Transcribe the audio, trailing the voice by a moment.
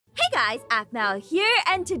guys, Aphmau here,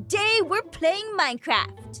 and today we're playing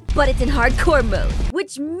Minecraft. But it's in hardcore mode,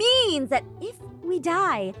 which means that if we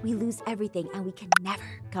die, we lose everything and we can never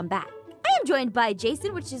come back. I am joined by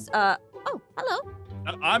Jason, which is, oh, hello.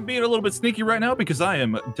 I'm being a little bit sneaky right now because I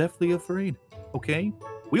am deathly afraid, okay?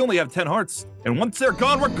 We only have 10 hearts, and once they're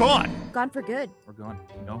gone, we're gone. Gone for good. We're gone,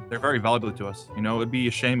 you know? They're very valuable to us. You know, it'd be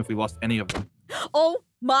a shame if we lost any of them. Oh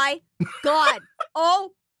my God.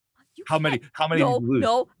 Oh. How many did you lose?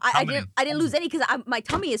 No, I didn't lose any because my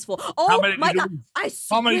tummy is full. Oh my God! I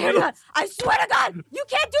swear to God! I swear to God! You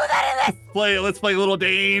can't do that in this. Let's play a little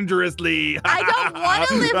dangerously. I don't want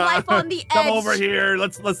to live life on the edge. Come over here.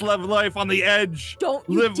 Let's live life on the edge. Don't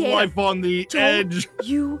you live dare. life on the edge.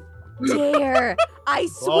 You dare! I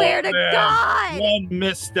swear to God! One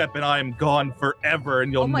misstep and I am gone forever,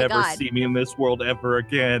 and you'll never see me in this world ever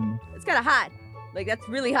again. It's kind of hot. Like, that's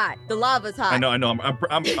really hot. The lava's hot. I know.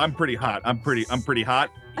 I'm pretty hot. I'm pretty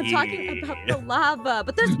hot. I'm talking about the lava,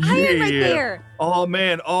 but there's iron right there. Oh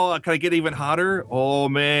man. Oh, can I get even hotter? Oh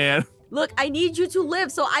man. Look, I need you to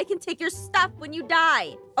live so I can take your stuff when you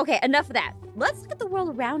die. Okay, enough of that. Let's look at the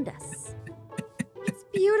world around us. It's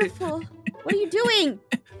beautiful. What are you doing?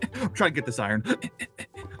 I'm trying to get this iron.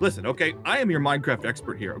 Listen, okay, I am your Minecraft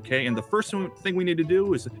expert here, okay? And the first thing we need to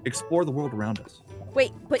do is explore the world around us.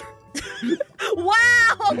 Wait, but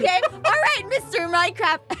wow, okay. All right, Mr.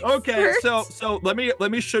 Minecraft expert. Okay, so let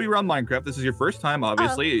me show you around Minecraft. This is your first time,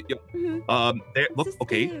 obviously. There, look,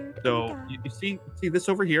 okay. So you see this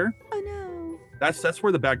over here? Oh no. That's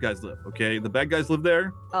where the bad guys live, okay? The bad guys live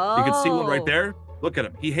there. Oh. You can see one right there. Look at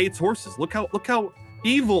him. He hates horses. Look how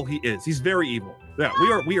evil he is. He's very evil. Yeah,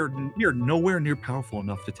 we are nowhere near powerful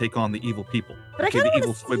enough to take on the evil people. But okay, I the kind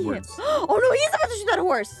evil of want to see him. Squidwards. Oh no, he's about to shoot that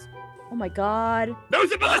horse. Oh my God. No,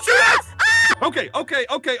 he's about to shoot us! Okay.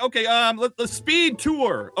 Let's speed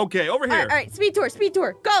tour. Okay, over here. All right, speed tour,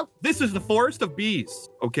 go. This is the forest of bees,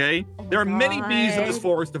 okay? Oh there are many bees in this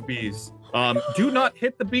forest of bees. Do not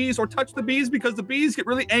hit the bees or touch the bees because the bees get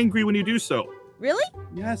really angry when you do so. Really?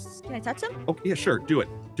 Yes. Can I touch them? Okay, yeah, sure. Do it.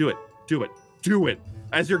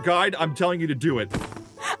 As your guide, I'm telling you to do it.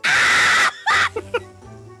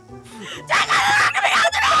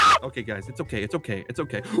 Okay, guys, it's okay.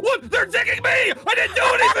 What? They're digging me! I didn't do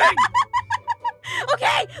anything!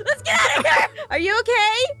 Okay, let's get out of here! Are you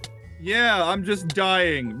okay? Yeah, I'm just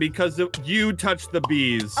dying because you touched the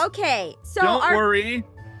bees. Okay, so Don't worry.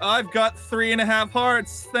 I've got 3.5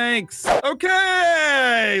 hearts, thanks.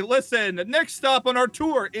 Okay, listen, next stop on our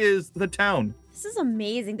tour is the town. This is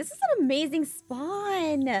amazing. This is an amazing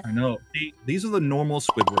spawn. I know. These are the normal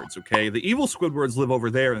Squidwards, okay? The evil Squidwards live over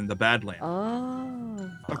there in the Badland. Oh.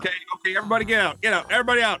 Okay, everybody get out.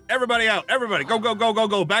 Everybody out. Everybody,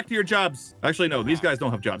 go. Back to your jobs. Actually, no, these guys don't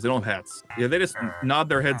have jobs. They don't have hats. Yeah, they just nod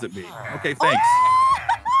their heads at me. Okay, thanks. Oh!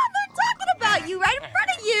 They're talking about you right in front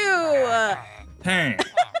of you. Dang.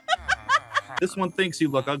 This one thinks you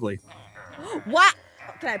look ugly. What?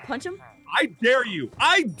 Can I punch him? I dare you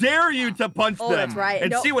to punch them that's right.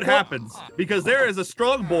 and see what happens, because there is a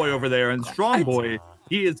strong boy over there, and strong boy,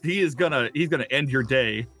 he's gonna end your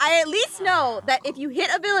day. I at least know that if you hit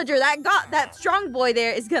a villager, that strong boy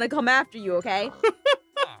there is gonna come after you, okay?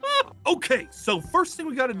 Okay, so first thing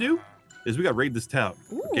we gotta do is we gotta raid this town.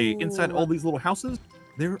 Ooh. Okay, inside all these little houses,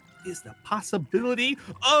 there is the possibility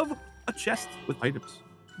of a chest with items.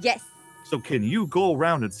 Yes. So can you go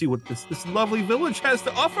around and see what this lovely village has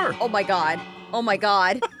to offer? Oh my God. Okay,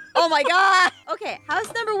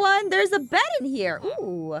 house number 1, there's a bed in here.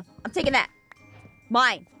 Ooh, I'm taking that.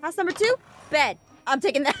 Mine. House number 2, bed. I'm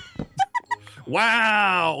taking that.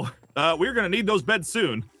 Wow. We're gonna need those beds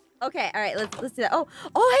soon. Okay, all right, let's do that. Oh,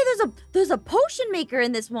 hey, there's a potion maker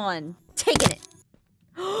in this one. Taking it.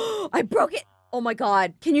 I broke it. Oh my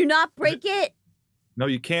God, can you not break it? No,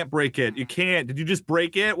 you can't break it. You can't. Did you just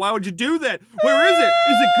break it? Why would you do that? Where is it?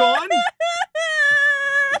 Is it gone?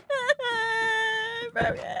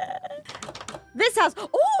 This house.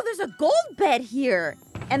 Oh, there's a gold bed here.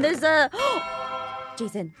 And there's a...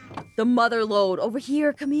 Jason, the mother lode over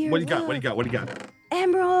here. Come here. What do you got?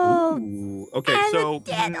 Emeralds. Ooh, okay, so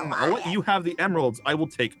I'll let you have the emeralds. I will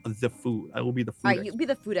take the food. I will be the food expert. You be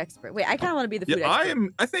the food expert. Wait, I kind of want to be the food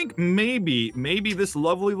expert. I think maybe this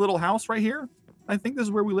lovely little house right here, I think this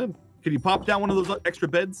is where we live. Can you pop down one of those extra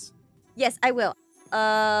beds? Yes, I will.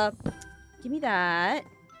 Give me that.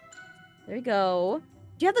 There we go.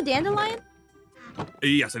 Do you have the dandelion?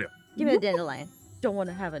 Yes, I do. Give me the dandelion. Don't want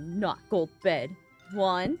to have a not gold bed.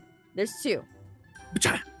 1. There's 2.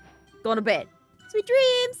 Going to bed. Sweet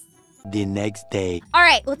dreams. The next day. All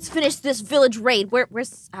right, let's finish this village raid.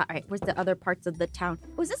 Where's the other parts of the town?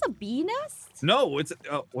 Oh, is this a bee nest? No, it's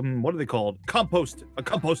what are they called? Compost. A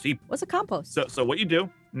compost heap. What's a compost? So what you do?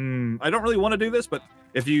 I don't really want to do this, but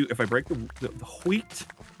if I break the wheat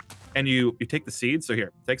and you take the seeds. So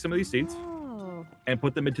here, take some of these seeds and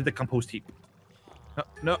put them into the compost heap.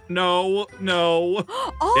 No.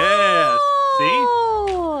 Oh. Yeah. See?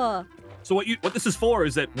 So what this is for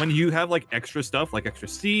is that when you have like extra stuff, like extra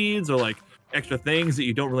seeds or like extra things that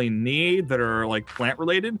you don't really need that are like plant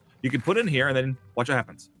related, you can put in here and then watch what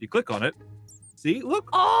happens. If you click on it, see, look.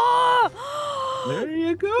 Oh! There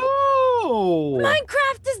you go.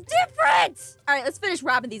 Minecraft is different. All right, let's finish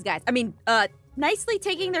robbing these guys. I mean, nicely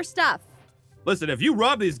taking their stuff. Listen, if you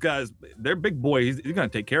rob these guys, their big boy, he's gonna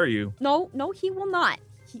take care of you. No, he will not.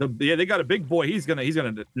 Yeah, they got a big boy. He's gonna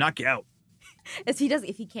knock you out. If he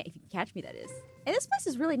can catch me, that is. And this place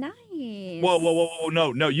is really nice. Whoa,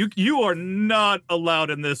 no, you are not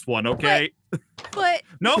allowed in this one, okay? But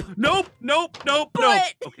nope.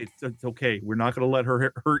 Okay, it's okay. We're not gonna let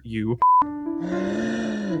her hurt you.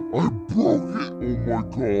 I broke it. Oh my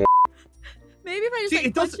god. Maybe if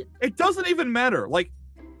I just it doesn't even matter. Like,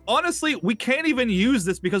 honestly, we can't even use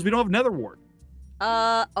this because we don't have nether wart.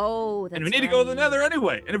 That's and we need to go to the nether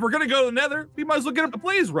anyway. And if we're gonna go to the nether, we might as well get a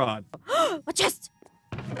blaze rod. A chest!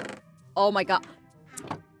 Oh my god.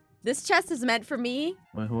 This chest is meant for me.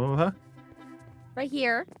 Huh? Right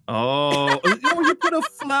here. Oh, you put a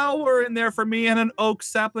flower in there for me and an oak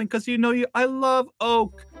sapling because I love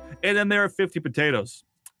oak. And then there are 50 potatoes.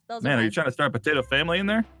 Man, are you trying to start a potato family in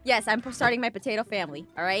there? Yes, I'm starting my potato family.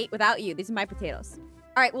 All right, without you, these are my potatoes.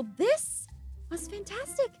 All right, well, this was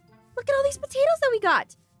fantastic. Look at all these potatoes that we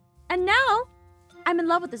got. And now I'm in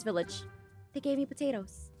love with this village. They gave me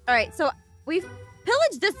potatoes. All right, so we've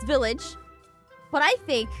pillaged this village. But I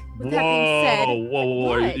think, with that being said...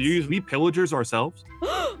 Whoa. Are we pillagers ourselves?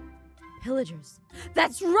 Pillagers.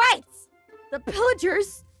 That's right! The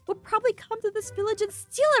pillagers will probably come to this village and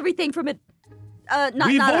steal everything from it.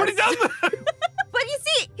 We've already done that! But you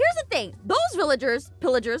see, here's the thing. Those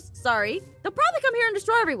pillagers, sorry, they'll probably come here and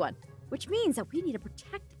destroy everyone. Which means that we need to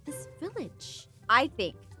protect this village. I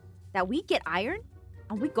think that we get iron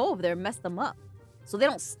and we go over there and mess them up. So they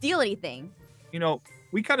don't steal anything.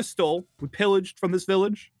 We kind of we pillaged from this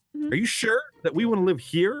village. Mm-hmm. Are you sure that we want to live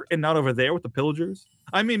here and not over there with the pillagers?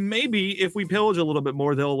 I mean, maybe if we pillage a little bit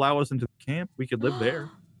more, they'll allow us into the camp. We could live there.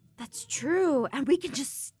 That's true. And we can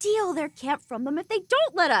just steal their camp from them if they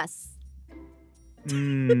don't let us.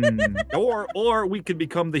 Or we could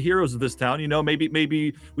become the heroes of this town.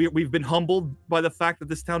 Maybe we've been humbled by the fact that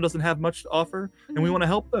this town doesn't have much to offer, and we want to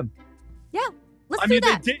help them. Yeah, let's do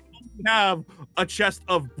that. They did have a chest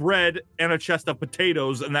of bread and a chest of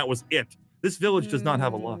potatoes, and that was it. This village does not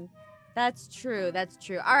have a lot. That's true.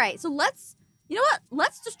 All right, so let's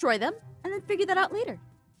destroy them and then figure that out later.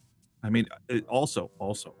 I mean, also,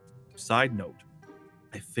 side note,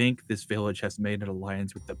 I think this village has made an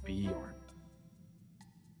alliance with the bee army.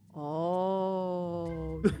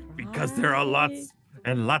 Oh. Because there are lots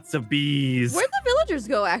and lots of bees. Where'd the villagers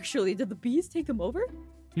go, actually? Did the bees take them over?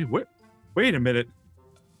 Wait a minute.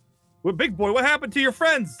 Well, big boy, what happened to your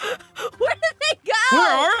friends? Where did they go?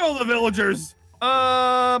 Where are all the villagers?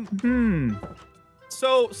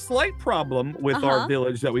 So, slight problem with our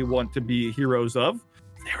village that we want to be heroes of.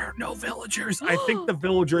 There are no villagers. I think the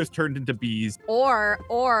villagers turned into bees.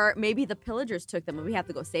 Or maybe the pillagers took them and we have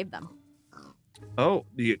to go save them. Oh,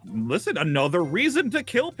 listen, another reason to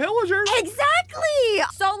kill pillagers. Exactly.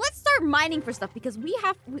 So let's start mining for stuff because we've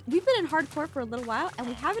been in hardcore for a little while and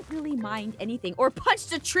we haven't really mined anything or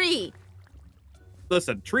punched a tree.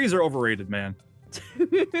 Listen, trees are overrated, man.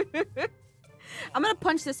 I'm gonna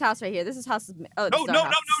punch this house right here. This is house. Oh,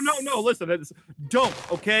 no. Listen,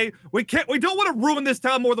 don't. Okay, we don't want to ruin this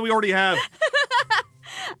town more than we already have.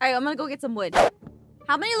 All right, I'm gonna go get some wood.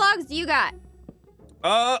 How many logs do you got?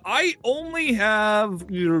 I only have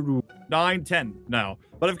 9, 10 now,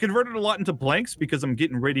 but I've converted a lot into blanks because I'm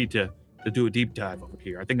getting ready to do a deep dive over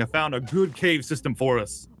here. I think I found a good cave system for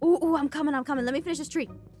us. Ooh, I'm coming. Let me finish this tree.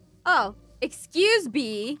 Oh, excuse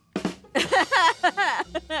me.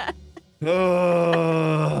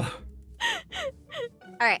 All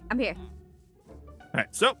right, I'm here. All right,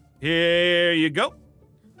 so here you go.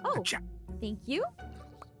 Oh, Gotcha. Thank you.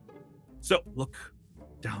 So look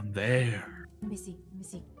down there. Let me see.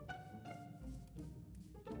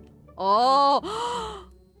 Oh.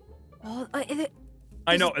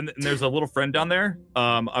 I know, and there's a little friend down there.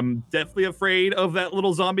 I'm definitely afraid of that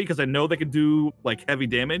little zombie because I know they can do like heavy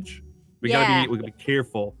damage. We gotta be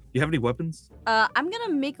careful. Do you have any weapons? I'm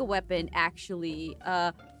gonna make a weapon actually.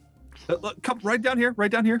 Look, come right down here.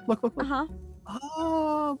 Right down here. Look. Uh-huh.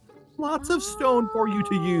 Oh, lots of stone for you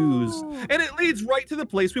to use. And it leads right to the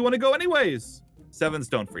place we want to go anyways. 7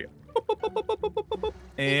 stone for you.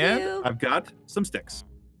 And you. I've got some sticks.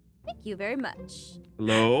 Thank you very much.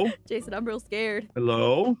 Hello? Jason, I'm real scared.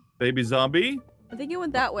 Hello? Baby zombie? I think it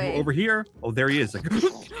went that way. Over here. Oh, there he is. Like,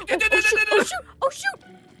 Oh, shoot!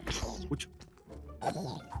 Which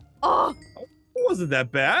Oh! wasn't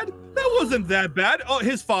that bad. That wasn't that bad. Oh,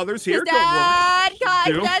 his father's here. His dad! God,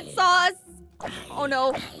 Don't worry. dad saw us! Oh,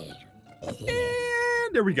 no.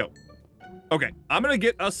 And there we go. Okay, I'm gonna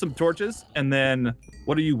get us some torches, and then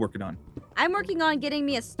what are you working on? I'm working on getting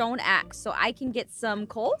me a stone axe so I can get some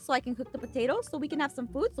coal so I can cook the potatoes so we can have some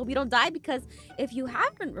food so we don't die because if you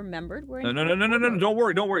haven't remembered, we're in No. Don't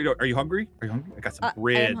worry. Are you hungry? Are you hungry? I got some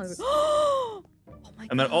bread. I am hungry. Oh my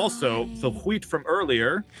And then also the wheat from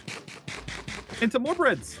earlier into more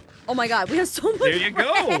breads. Oh my god, we have so much There you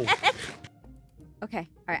go. Okay,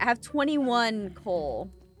 all right, I have 21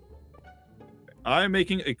 coal. I'm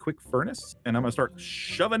making a quick furnace, and I'm gonna start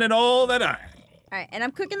shoving in all that iron. All right, and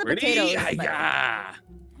I'm cooking the Ready? potatoes. but- Hi-ya.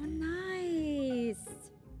 Oh, nice.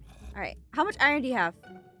 All right, how much iron do you have?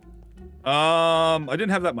 I didn't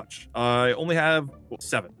have that much. I only have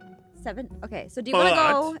 7. 7? Okay, so do you want to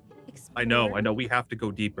go explore? I know. We have to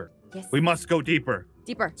go deeper. Yes. We must go deeper.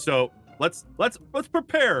 Deeper. So let's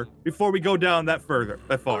prepare before we go down that far.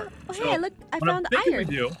 Oh, So, hey, look, I what found I'm thinking iron.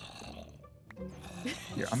 we do.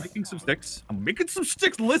 Here, I'm making some sticks.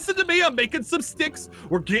 Listen to me. I'm making some sticks.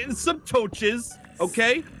 We're getting some torches.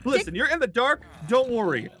 Okay? Listen, you're in the dark. Don't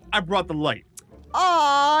worry. I brought the light.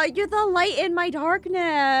 Oh, you're the light in my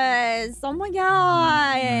darkness. Oh my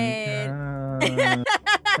god.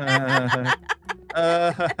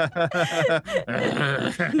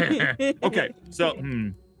 Okay, so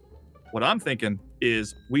what I'm thinking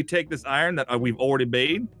is we take this iron that we've already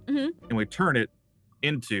made and we turn it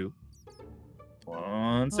into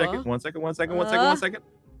one second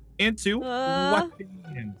into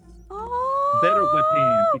weapons. Oh. Better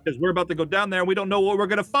weapons, because we're about to go down there and we don't know what we're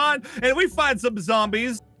gonna find, and if we find some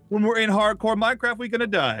zombies when we're in hardcore Minecraft, we're gonna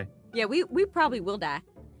die. Yeah, we probably will die,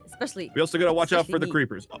 especially. We also gotta watch out for the me.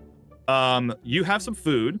 creepers. You have some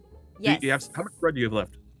food. Yes. You have how much bread do you have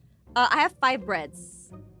left? I have 5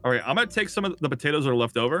 breads. All right, I'm gonna take some of the potatoes that are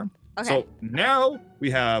left over. Okay. So now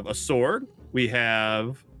we have a sword. We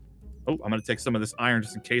have. Oh, I'm gonna take some of this iron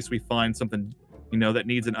just in case we find something, that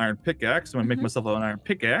needs an iron pickaxe. I'm gonna make myself an iron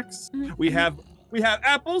pickaxe. We have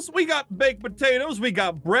apples. We got baked potatoes. We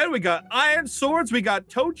got bread. We got iron swords. We got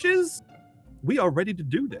torches. We are ready to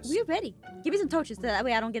do this. We're ready. Give me some torches so that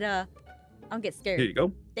way I don't get scared. Here you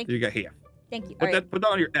go. Thank you. you. Got here. Thank you. Put that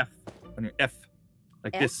on your F. On your F.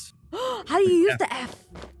 Like F? this. How do you use the F?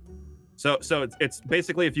 So it's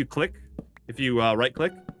basically if you right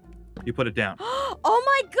click, you put it down. Oh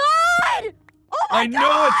my god! Oh my I know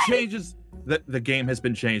god! it changes. The game has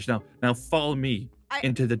been changed now. Now follow me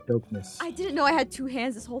into the darkness. I didn't know I had 2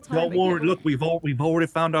 hands this whole time. Don't worry. Look, we've already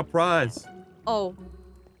found our prize. Oh.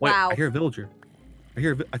 Wait, wow. I hear a villager.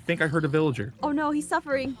 I think I heard a villager. Oh no, he's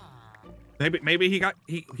suffering. Maybe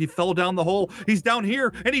he fell down the hole. He's down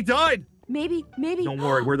here and he died. Maybe. Don't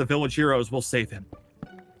worry, we're the village heroes. We'll save him.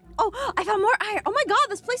 Oh, I found more iron. Oh my god,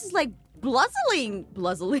 this place is like bluzzling.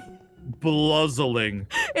 Bluzzling.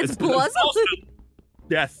 It's also bluzzling.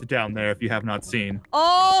 Death down there if you have not seen.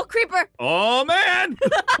 Oh, creeper. Oh man.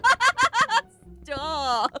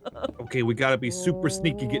 Stop. Okay, we gotta be super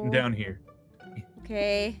sneaky getting down here.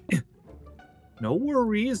 Okay. No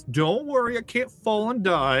worries. Don't worry. I can't fall and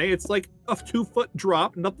die. It's like a 2-foot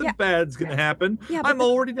drop. Nothing bad's gonna happen. Yeah, I'm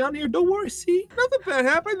already down here. Don't worry. See? Nothing bad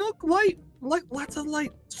happened. Look, light. Lots of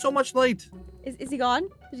light. So much light. Is he gone?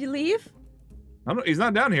 Did he leave? He's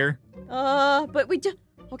not down here. But we just.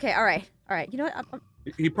 Okay. All right. You know what?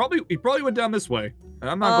 He probably went down this way. And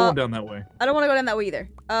I'm not going down that way. I don't want to go down that way either.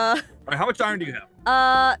 All right, how much iron do you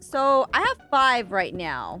have? So I have 5 right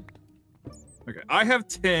now. Okay, I have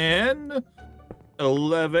 10,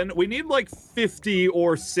 11. We need like 50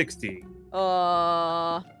 or 60.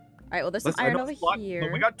 All right. Well, there's some iron over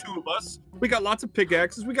here. We got 2 of us. We got lots of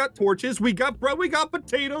pickaxes. We got torches. We got bread. We got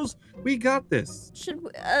potatoes. We got this. Should we,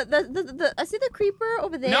 I see the creeper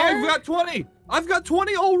over there. Now I've got 20. I've got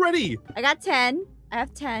 20 already. I got 10. I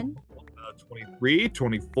have 10. 23,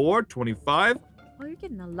 24, 25. Oh, you're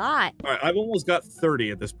getting a lot. All right, I've almost got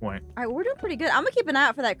 30 at this point. All right, we're doing pretty good. I'm gonna keep an eye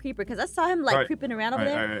out for that creeper because I saw him like creeping around over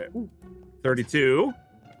there. All right. 32.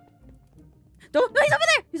 No, he's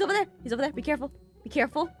over there. He's over there. Be careful.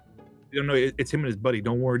 You don't know, it's him and his buddy.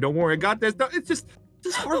 Don't worry. I got this. No, it's just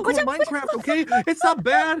This is hardcore Minecraft, okay? It's not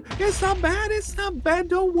bad. It's not bad. It's not bad.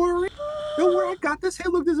 Don't worry. Don't worry. I got this. Hey,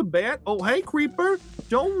 look, there's a bat. Oh, hey, creeper.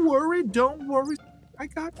 Don't worry. Don't worry. I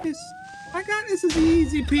got this. This is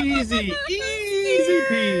easy peasy. Easy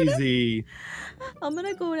peasy. I'm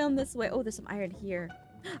gonna go down this way. Oh, there's some iron here.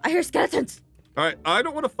 I hear skeletons. All right, I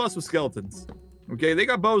don't want to fuss with skeletons. Okay, they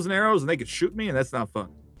got bows and arrows and they can shoot me, and that's not fun.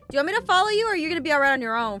 Do you want me to follow you, or are you gonna be alright on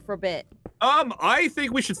your own for a bit? I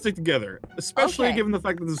think we should stick together, especially given the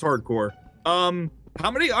fact that this is hardcore. How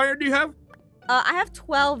many iron do you have? I have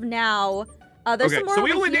 12 now. There's some more so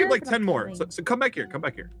we over only here, need like but I'm 10 more. coming. So come back here. Come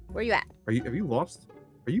back here. Where are you at? Have you lost?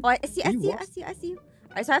 Are you? Oh, I see you.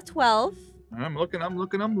 Alright, so I have 12. I'm looking. I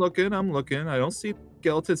don't see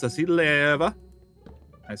skeletons. I see lava.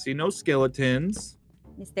 I see no skeletons.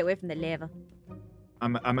 You stay away from the lava.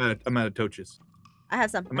 I'm out of torches. I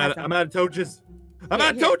have some. I'm out of torches. I'm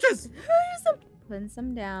out of torches. Putting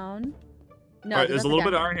some down. No, All right, there's a little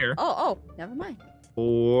bit of iron here. Oh, never mind.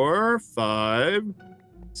 4, 5,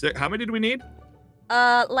 6. How many do we need?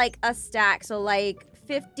 Like a stack. So like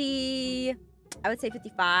 50. I would say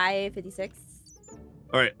 55, 56.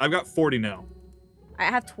 All right, I've got 40 now. I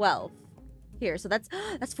have 12. Here, so that's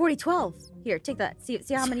 40, 12. Here, take that. See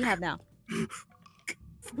how many you have now.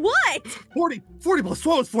 What? 40 plus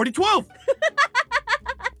 12 is 40, 12.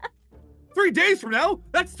 3 days from now,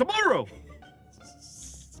 that's tomorrow.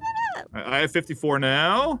 I have 54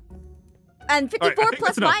 now. And 54 right,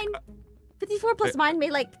 plus mine. 54 plus mine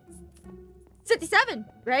made like 57,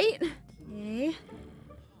 right? Okay.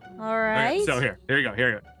 All right. Okay, so here you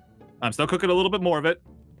go. I'm still cooking a little bit more of it,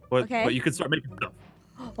 but you can start making stuff.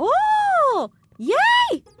 Oh, yay!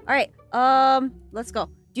 All right. Let's go.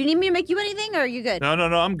 Do you need me to make you anything, or are you good? No,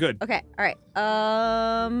 I'm good. Okay. All right.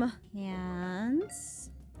 Hands,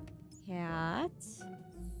 cat,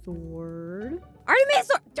 sword. I already made a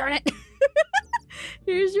sword. Darn it.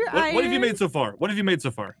 Here's your iron. What have you made so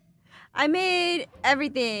far? I made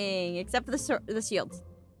everything except for the shield.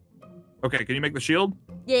 Okay, can you make the shield?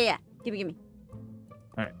 Yeah. Give me.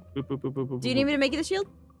 All right. Boop, boop, boop, boop, boop, Do you need me to make you the shield?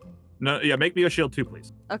 No, yeah, make me a shield too,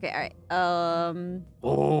 please. Okay, all right.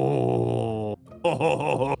 Oh.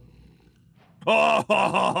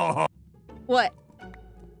 What?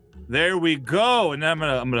 There we go. And I'm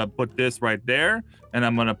gonna put this right there, and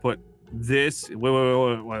I'm gonna put this. Wait.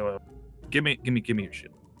 Give me your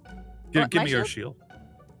shield. Give me your shield.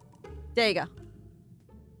 There you go.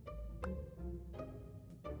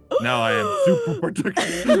 Now I am super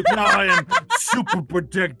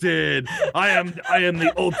protected. I am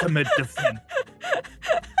the ultimate defense.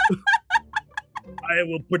 I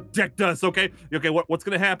will protect us, okay? Okay, what's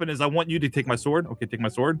gonna happen is I want you to take my sword. Okay, take my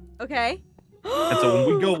sword. Okay. And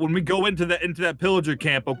so when we go into that pillager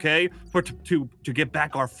camp, okay, to get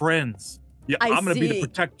back our friends. Yeah, I'm gonna be the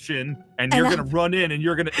protection, and you're gonna run in, and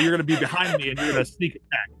you're gonna be behind me, and you're gonna sneak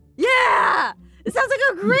attack. Yeah! It sounds like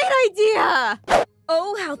a great idea!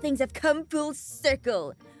 Oh, how things have come full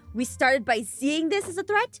circle. We started by seeing this as a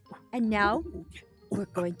threat, and now we're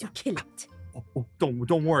going to kill it. Oh,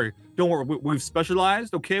 don't worry. We've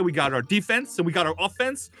specialized, okay? We got our defense and we got our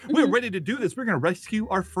offense. We're ready to do this. We're gonna rescue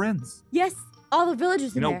our friends. Yes, all the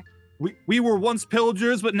villagers in there. We were once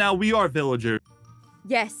pillagers, but now we are villagers.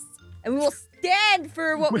 Yes, and we will stand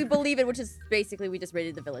for what we believe in, which is basically we just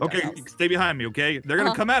raided the village. Okay, ourselves. stay behind me, okay? They're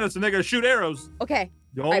gonna come at us and they're gonna shoot arrows. Okay.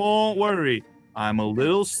 Don't worry. I'm a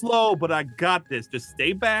little slow, but I got this. Just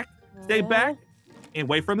stay back. Stay back. And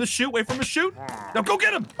wait for him to shoot. Now go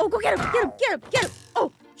get him. Oh, go get him. Get him.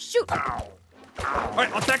 Oh, shoot. All right,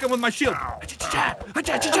 I'll attack him with my shield. Oh,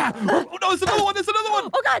 no, there's another one.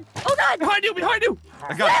 Oh, God. Behind you.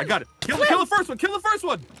 I got it. Kill the first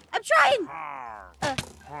one. I'm trying.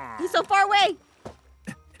 He's so far away.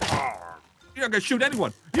 You're not gonna shoot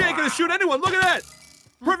anyone. You ain't gonna shoot anyone. Look at that.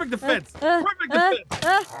 Perfect defense.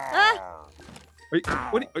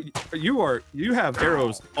 You have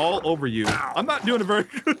arrows all over you. I'm not doing a very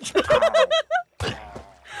good job.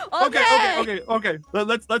 Okay.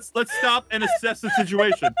 Let's stop and assess the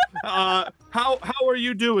situation. How are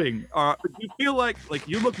you doing? You feel like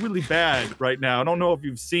you look really bad right now. I don't know if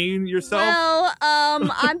you've seen yourself. Well,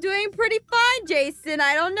 I'm doing pretty fine, Jason.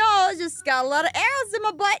 I don't know. Just got a lot of arrows in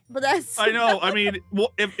my butt, but that's. I know. I mean,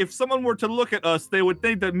 well, if someone were to look at us, they would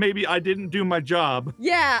think that maybe I didn't do my job.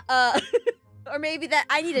 Yeah. Or maybe that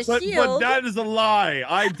I need a shield. But that is a lie.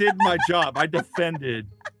 I did my job. I defended.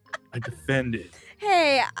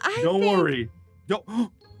 Hey, Don't worry. Don't.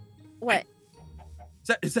 What?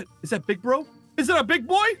 Is that big bro? Is that a big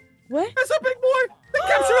boy? What? Is that a big boy? They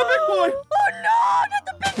captured a big boy. Oh no, not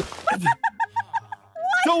the big boy.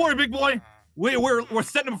 Don't worry, big boy. We're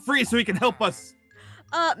setting him free so he can help us.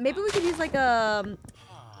 Maybe we could use like a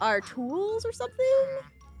our tools or something?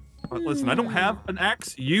 Listen, I don't have an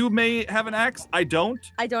axe. You may have an axe. I don't.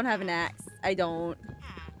 I don't have an axe. I don't.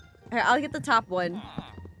 Here, I'll get the top one.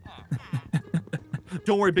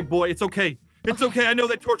 Don't worry, big boy. It's okay. It's okay. I know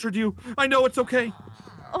they tortured you. I know it's okay.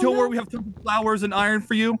 Oh, Don't no. worry. We have some flowers and iron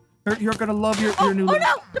for you. You're gonna love your new. Oh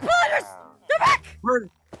no! The pillagers! They're back!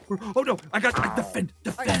 Oh no! I defend.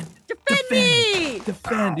 Defend me!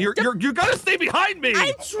 Defend. You gotta stay behind me.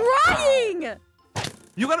 I'm trying.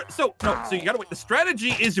 You gotta. So you gotta wait. The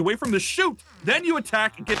strategy is you wait from the chute, then you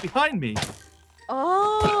attack and get behind me.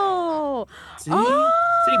 Oh. See? Oh.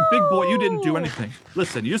 See, big boy, you didn't do anything.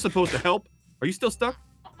 Listen, you're supposed to help. Are you still stuck?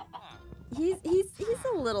 He's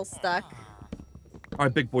a little stuck. All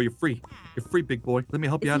right, big boy, you're free. You're free, big boy. Let me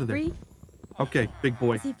help you out of there. Free? Okay, big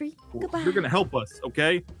boy. Is he free? Goodbye. You're gonna help us,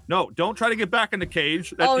 okay? No, don't try to get back in the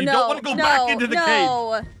cage. Oh, You no, don't want to go back into the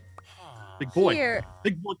cage. Big boy. Here.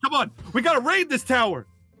 Big boy, come on. We gotta raid this tower.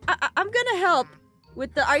 I'm gonna help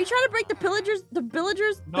with the. Are you trying to break the pillagers? The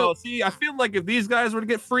villagers? No, see, I feel like if these guys were to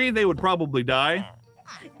get free, they would probably die.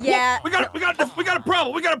 Yeah. Whoa, we got a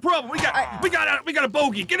problem. We got a problem. We got a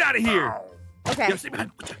bogey. Get out of here. Okay. Yeah, stay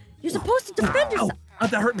behind. You're supposed to defend yourself. Oh,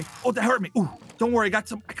 that hurt me. Oh, that hurt me. Ooh, don't worry. I got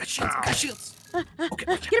shields. Okay.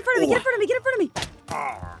 Get in front of me. Get in front of me. Get in front of me.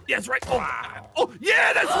 Yeah, that's right. Oh,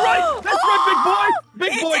 yeah, that's right. That's right, big boy.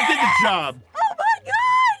 Big boy did the job. Oh my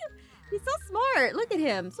God! He's so smart. Look at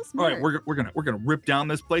him. So All smart. right, we're gonna rip down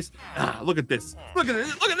this place. Look at this. Look at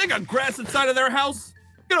this. Look at they got grass inside of their house.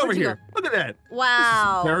 Get over here. Look at that.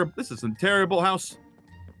 Wow. This is a terrible house.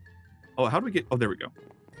 Oh, how do we get? Oh, there we go.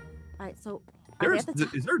 All right, so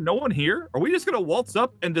Is there no one here? Are we just gonna waltz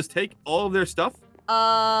up and just take all of their stuff?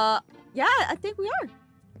 yeah, I think we are.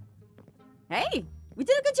 Hey, we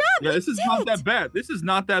did a good job. Yeah, this is not that bad. This is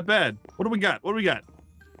not that bad. What do we got? What do we got?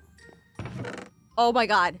 Oh my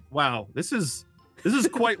God. Wow, this is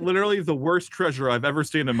quite literally the worst treasure I've ever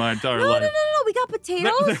seen in my entire No, life. no, we got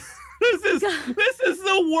potatoes. This is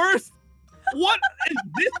the worst. What is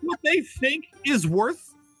this? What they think is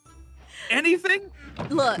worth anything?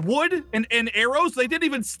 Look. Wood and arrows. They didn't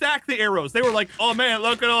even stack the arrows. They were like, oh man,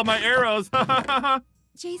 look at all my arrows.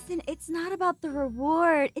 Jason, it's not about the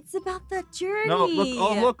reward. It's about the journey. No, look.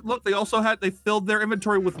 Oh, look. They filled their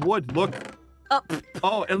inventory with wood. Look.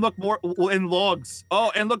 Oh, and look more in logs.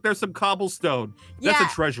 Oh, and look, there's some cobblestone. That's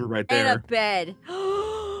a treasure right there. And a bed.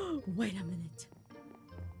 Wait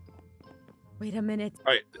a minute.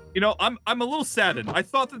 All right. You know, I'm a little saddened. I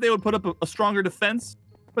thought that they would put up a stronger defense,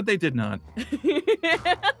 but they did not.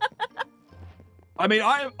 I mean,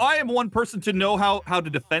 I am one person to know how to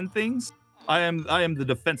defend things. I am the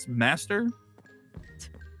defense master.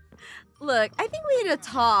 Look, I think we need to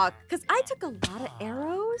talk because I took a lot of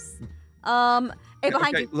arrows. Hey,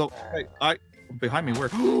 behind you. Look, hey, behind me. Where?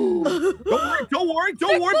 Don't worry,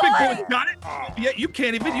 big boy. Got it. Yeah, you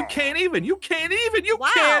can't even.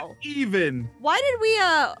 Why did we?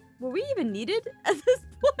 Were we even needed at this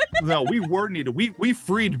point? No, we were needed. We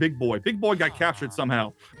freed Big Boy. Big Boy got captured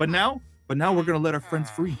somehow. But now we're gonna let our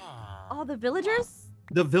friends free. All the villagers?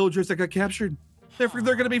 The villagers that got captured, they're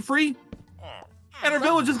gonna be free. And our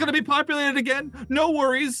village is gonna be populated again. No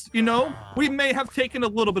worries, you know. We may have taken a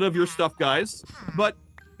little bit of your stuff, guys, but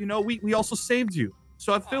you know, we also saved you.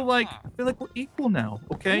 So I feel like we're equal now,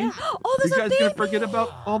 okay? Yeah. Oh, there's you guys a baby. gonna forget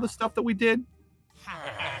about all the stuff that we did?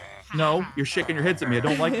 No, you're shaking your heads at me. I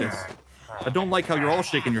don't like this. I don't like how you're all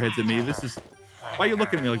shaking your heads at me. Why are you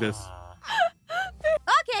looking at me like this?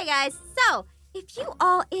 Okay, guys. So, if you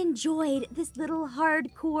all enjoyed this little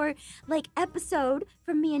hardcore episode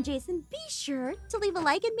from me and Jason, be sure to leave a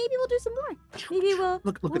like and maybe we'll do some more. Maybe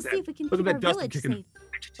we'll see if we can keep our village safe.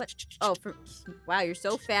 But, wow, you're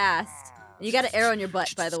so fast. And you got an arrow in your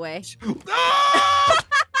butt, by the way.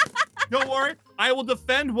 Don't worry. I will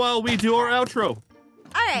defend while we do our outro.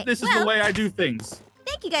 All right. This is the way I do things.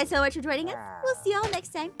 Thank you guys so much for joining us. We'll see y'all next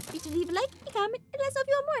time. Be sure to leave a like, a comment, and let us know if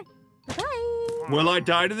you want more. Bye-bye. Will I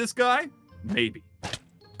die to this guy? Maybe.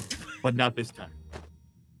 But not this time.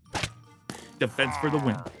 Defense for the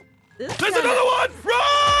win. There's another one! Run!